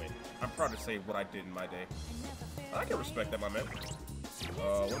can't win. I'm proud to say what I did in my day. I can respect that, my man.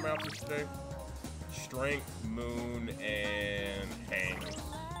 What are my options today? Strength, Moon, and Hang.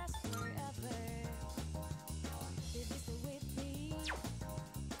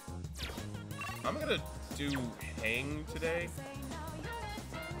 I'm gonna do Hang today.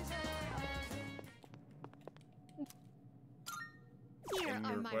 Here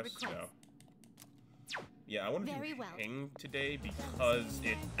are my requests. No. Yeah, I want to do Very well. Hang today because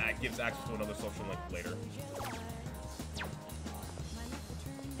it gives access to another social link later.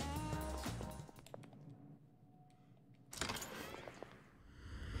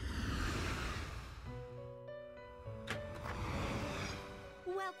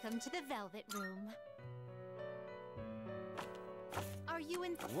 Welcome to the Velvet Room. Are you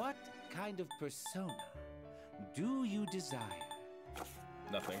in? What kind of persona do you desire?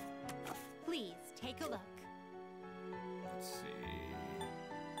 Nothing. Please take a look. Let's see.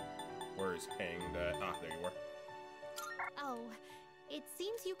 Where is Hanged at? Ah, there you are. Oh, it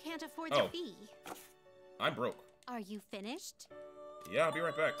seems you can't afford Oh. the fee. I'm broke. Are you finished? Yeah, I'll be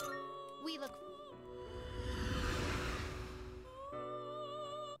right back. We look.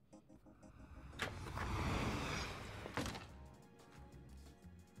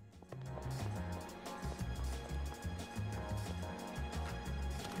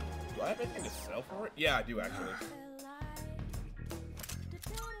 Do I have anything to sell for it? Yeah, I do actually.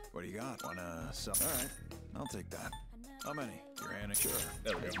 What do you got? Wanna sell? All right, I'll take that. How many? Your hand? Sure.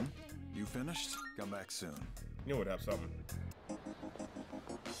 There we go. You finished? Come back soon. You would have something.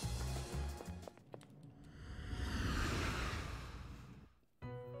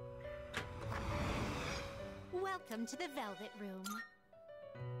 Welcome to the Velvet Room.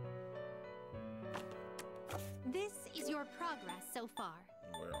 This is your progress so far.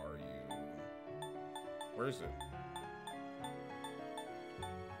 Where are you? Where is it?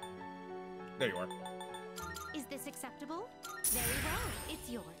 There you are. Is this acceptable? Very well, it's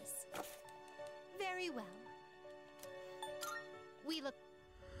yours. Very well. We look.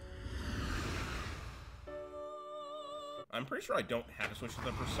 I'm pretty sure I don't have to switch to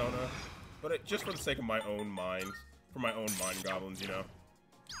the persona, but just for the sake of my own mind, for my own mind goblins, you know.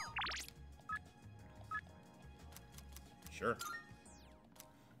 Sure.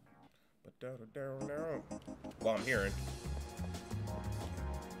 But down. Well, I'm hearing.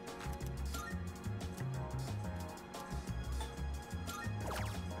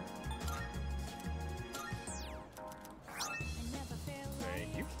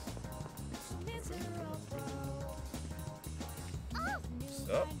 Thank you. What's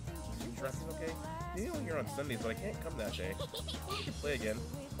up? Is your traffic okay? Maybe I'm here on Sundays, but I can't come that day. We can play again.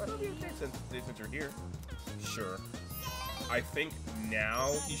 But it'll be okay since you're here. Sure. I think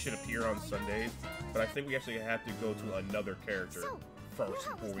now he should appear on Sundays, but I think we actually have to go to another character first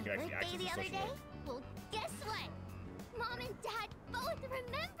before we can actually access the social link. Well, guess what? Mom and Dad both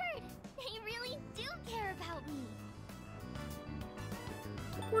remembered. They really do care about me.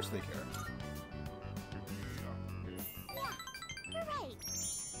 Of course they care. Yeah, you're right.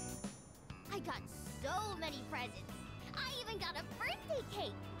 I got so many presents. I even got a birthday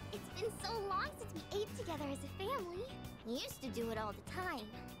cake. It's been so long since we ate together as a family. We used to do it all the time.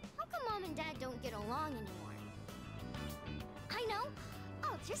 How come Mom and Dad don't get along anymore? I know.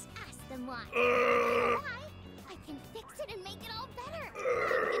 I'll just ask them why. If I know why, I can fix it and make it all better.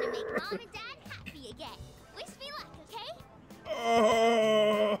 I'm gonna make Mom and Dad happy again. Wish me luck, okay?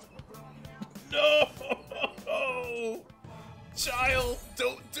 Oh no! Child,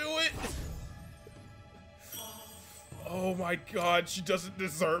 don't do it! Oh my god, she doesn't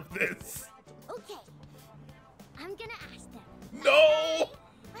deserve this. Okay. I'm gonna ask them. No!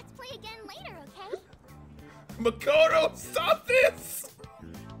 Let's play again later, okay? Makoto, stop this!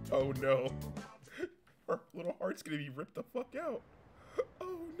 Oh no. Her little heart's gonna be ripped the fuck out.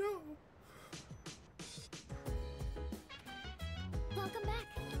 Oh no. Welcome back.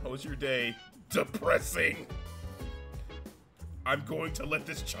 How was your day? Depressing. I'm going to let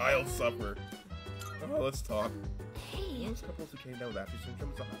this child suffer. Oh, let's talk. Hey. Those couples who came down with Asher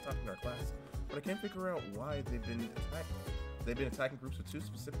syndrome is a hot topic in our class, but I can't figure out why they've been attacked. They've been attacking groups of two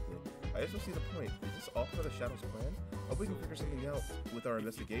specifically. I just don't see the point. Is this all part of the Shadow's plan? Hope we can figure something out with our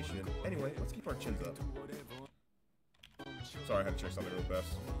investigation. Anyway, let's keep our chins up. Sorry, I had to check something real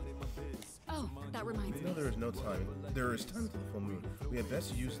fast. Oh, that reminds me. No, there is no time. There is time to the full moon. We had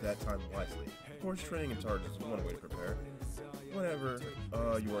best use that time wisely. Of course, training and charge is one way to prepare. Whenever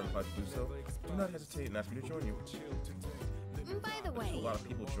you are inclined to do so, do not hesitate and ask me to join you. By the way, A lot of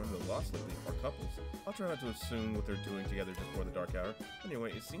people joining the Lost lately are couples. I'll try not to assume what they're doing together just before the dark hour.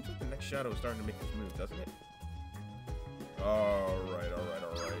 Anyway, it seems like the next shadow is starting to make this move, doesn't it? Alright.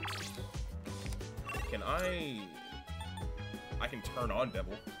 Can I can turn on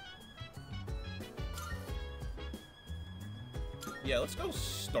Devil. Yeah, let's go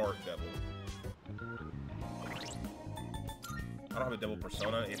start Devil. I don't have a Devil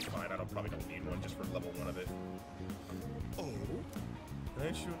persona. It's fine. Probably don't need one just for level 1 of it. Oh? An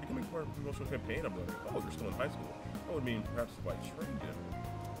issue of becoming part of the promotional campaign I'm running. Oh, you're still in high school. That would mean perhaps if I trained him.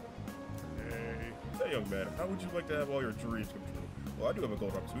 Hey. Say, young man, how would you like to have all your dreams come true? Well, I do have a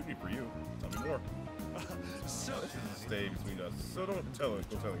gold opportunity for you. Tell me more. So this is a stay between us, so don't tell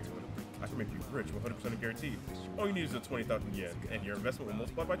anyone. I can make you rich, 100% guaranteed. All you need is a 20,000 yen, and your investment will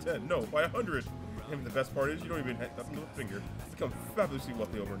multiply by 10. No, by 100. And the best part is, you don't even have nothing to a finger. You become fabulously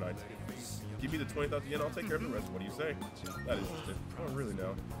wealthy overnight. Give me the 20,000 yen, I'll take care of the rest. What do you say? That is interesting. Oh, really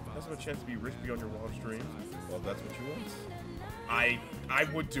now? Has a chance to be rich beyond your wildest dreams? Well, if that's what you want. I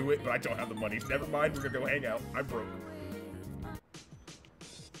would do it, but I don't have the money. Never mind, we're gonna go hang out. I'm broke.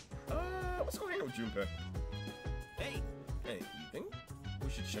 Let's go hang out with Junpei. Hey, you think we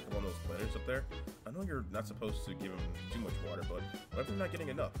should check up on those planters up there? I know you're not supposed to give them too much water, but what if they're not getting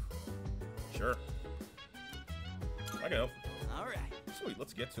enough? Sure. I can help. Alright. Sweet,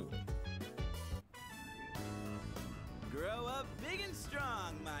 let's get to it. Grow up big and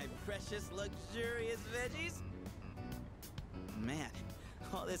strong, my precious, luxurious veggies. Man,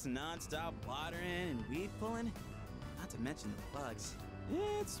 all this non-stop watering and weed pulling, not to mention the bugs,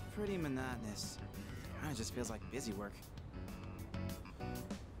 it's pretty monotonous. Kinda just feels like busy work.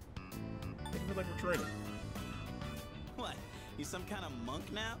 Think of it like we're training. What, you some kind of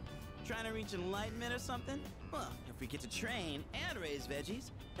monk now? Trying to reach enlightenment or something? Well, if we get to train and raise veggies,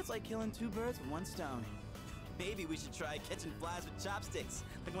 it's like killing 2 birds with 1 stone. Maybe we should try catching flies with chopsticks,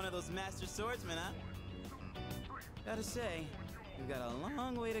 like one of those master swordsmen, huh? Gotta say, we've got a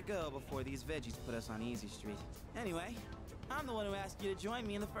long way to go before these veggies put us on easy street. Anyway, I'm the one who asked you to join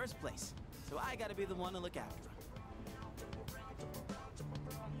me in the first place, so I gotta be the one to look after them.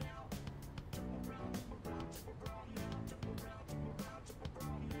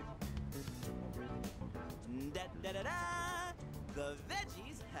 Da-da-da-da! The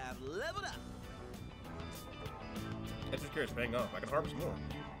veggies have leveled up! Tetris carrot's paying off. I can harvest more.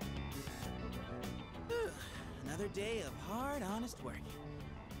 Another day of hard, honest work.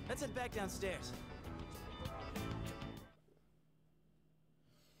 Let's head back downstairs.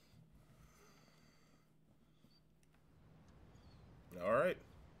 Alright.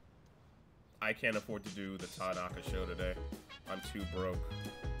 I can't afford to do the Tanaka show today. I'm too broke.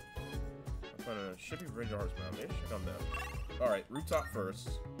 I'm gonna ship you Ranger Harvest Mountain. Maybe check on them. Alright, rooftop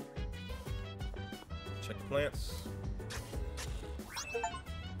first. Check the plants.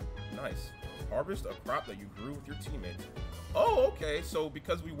 Nice. Harvest a crop that you grew with your teammates. Oh, okay. So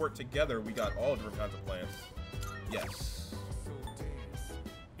because we work together, we got all different kinds of plants. Yes.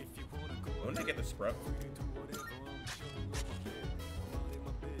 When did I get the sprout?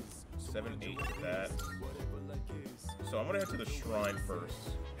 7, 8 with that. So I'm gonna head to the shrine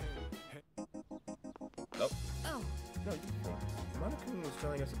first. Nope. Oh. No, Monokuma was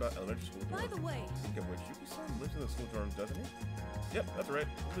telling us about elementary school dorms. By the way, Speaking of which, Yuki-san lives in the school dorms, doesn't he? Yep, that's right.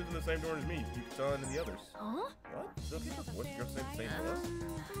 He lives in the same dorm as me, Yuki-san and the others. Huh? What? Is it okay for boys to go stay in the same dorm?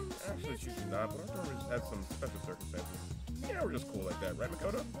 Actually, it's usually not, but our dorm just has some special circumstances. Yeah, we're just cool like that, right,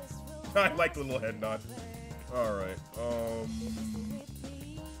 Makoto? I like the little head nod. Alright,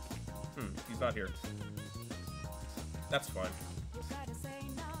 he's not here. That's fine.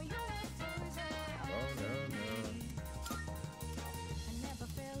 Oh, no.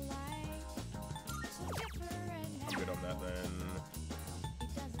 I'm good on that then.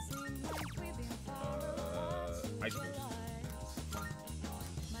 Ice boost.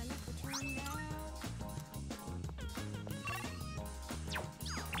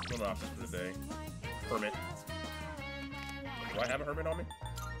 One options for today. Hermit. Do I have a hermit on me?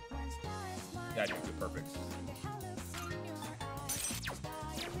 Yeah, I do. Good, perfect.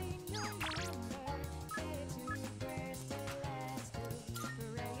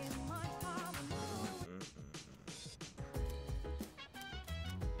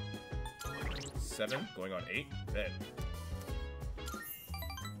 Seven, going on 8, then.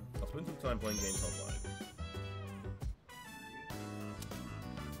 I'll spend some time playing games online.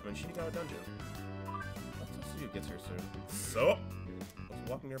 I'm in Shinigami Dungeon. Let's just see Tatsuya gets here soon. So, I was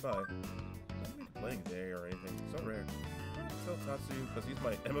walking nearby. Not even playing day or anything. So rare. I have to tell Tatsuya because he's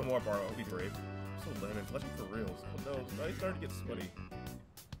my MMR bar. I'll be brave. So lame and blushing for reals. Oh no, now he's starting to get sweaty.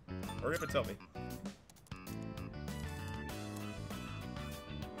 Hurry up and tell me.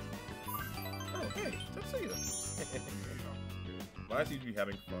 Oh, hey, Tatsuya. Maya seems to be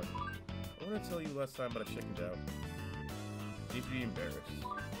having fun. I wanted to tell you last time, but I chickened out. Seems to be embarrassed.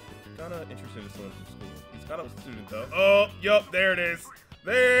 Kinda interested in someone from school. He's kind of a student though. Oh, yup, there it is.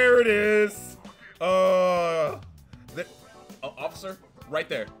 There it is. Officer, right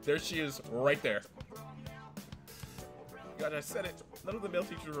there. There she is, right there. God, I said it. None of the male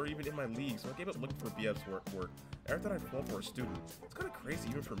teachers are even in my league, so I gave up looking for BF's work. I thought I'd fall for a student. It's kind of crazy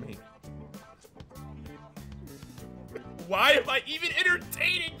even for me. Why am I even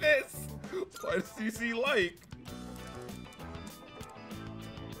entertaining this? Why does CC like?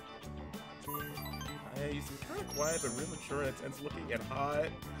 He's kind of quiet but real mature and intense looking and hot.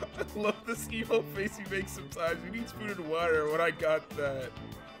 I love this emo face he makes sometimes. He needs food and water when I got that.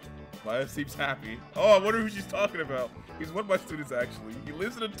 Maya seems happy. Oh, I wonder who she's talking about. He's one of my students actually. He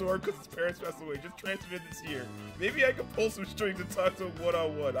lives in a dorm because his parents passed away. Just transferred in this year. Maybe I can pull some strings and talk to him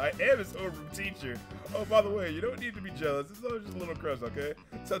one-on-one. I am his homeroom teacher. Oh, by the way, you don't need to be jealous. It's always just a little crush, okay?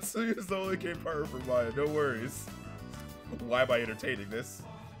 Tatsuya is the only game partner for Maya. No worries. Why am I entertaining this?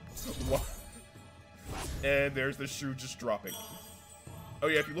 Why? And there's the shoe just dropping. Oh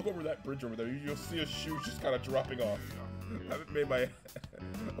yeah, if you look over that bridge over there, you'll see a shoe just kind of dropping off. I haven't made my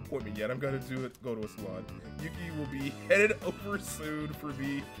appointment yet. I'm gonna go to a salon. Yuki will be headed over soon for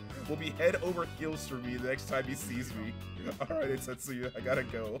me. Will be head over heels for me the next time he sees me. Alright, Tatsuya, I gotta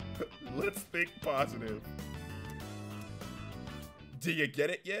go. Let's think positive. Do you get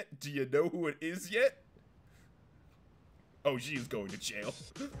it yet? Do you know who it is yet? Oh, she is going to jail.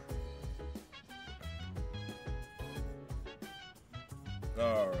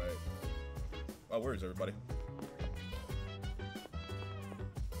 Alright. Oh, where's everybody?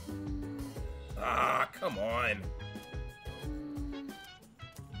 Ah, come on.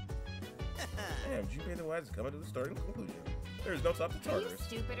 Damn, Junpei the Wise is coming to the starting conclusion. There's no top to Are you Tartarus.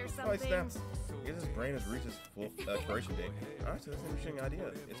 stupid or Oh, he something? snaps. I guess his brain has reached its full expiration date. Alright, so that's an interesting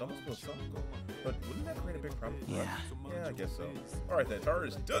idea. It's almost philosophical. But wouldn't that create a big problem for us? Yeah, I guess so. Alright then,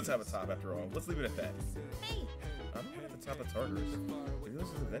 Tartarus does have a top after all. Let's leave it at that. Hey! I'm not at the top of Tartarus. If this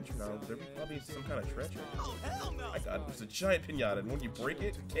is an adventure now, there'd be probably some kind of treasure. Oh, hell no! I got it. There's a giant pinata, and when you break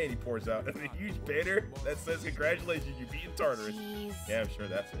it, candy pours out, and a huge banner that says, "Congratulations, you beat Tartarus." Jeez. Yeah, I'm sure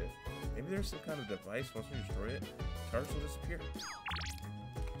that's it. Maybe there's some kind of device once we destroy it, Tartarus will disappear.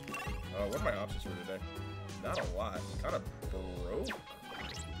 What are my options for today? Not a lot. Kind of broke.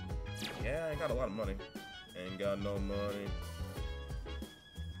 Yeah, I got a lot of money. Ain't got no money.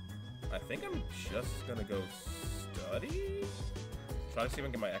 I think I'm just gonna go study? Try to see if I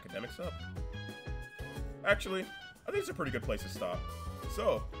can get my academics up. Actually, I think it's a pretty good place to stop.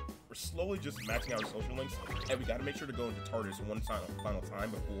 So, we're slowly just maxing out our social links, and we gotta make sure to go into Tartarus one final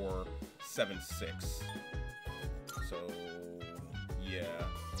time before 7-6. So, yeah.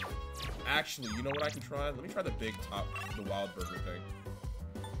 Actually, you know what I can try? Let me try the big top, the wild burger thing.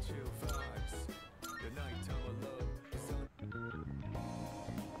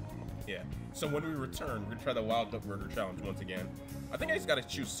 Yeah. So when we return, we're gonna try the Wild Duck Burger Challenge once again. I think I just gotta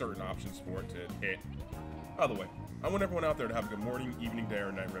choose certain options for it to hit. By the way, I want everyone out there to have a good morning, evening, day,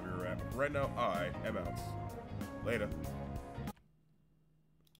 or night wherever you're at. Right now, I am out. Later.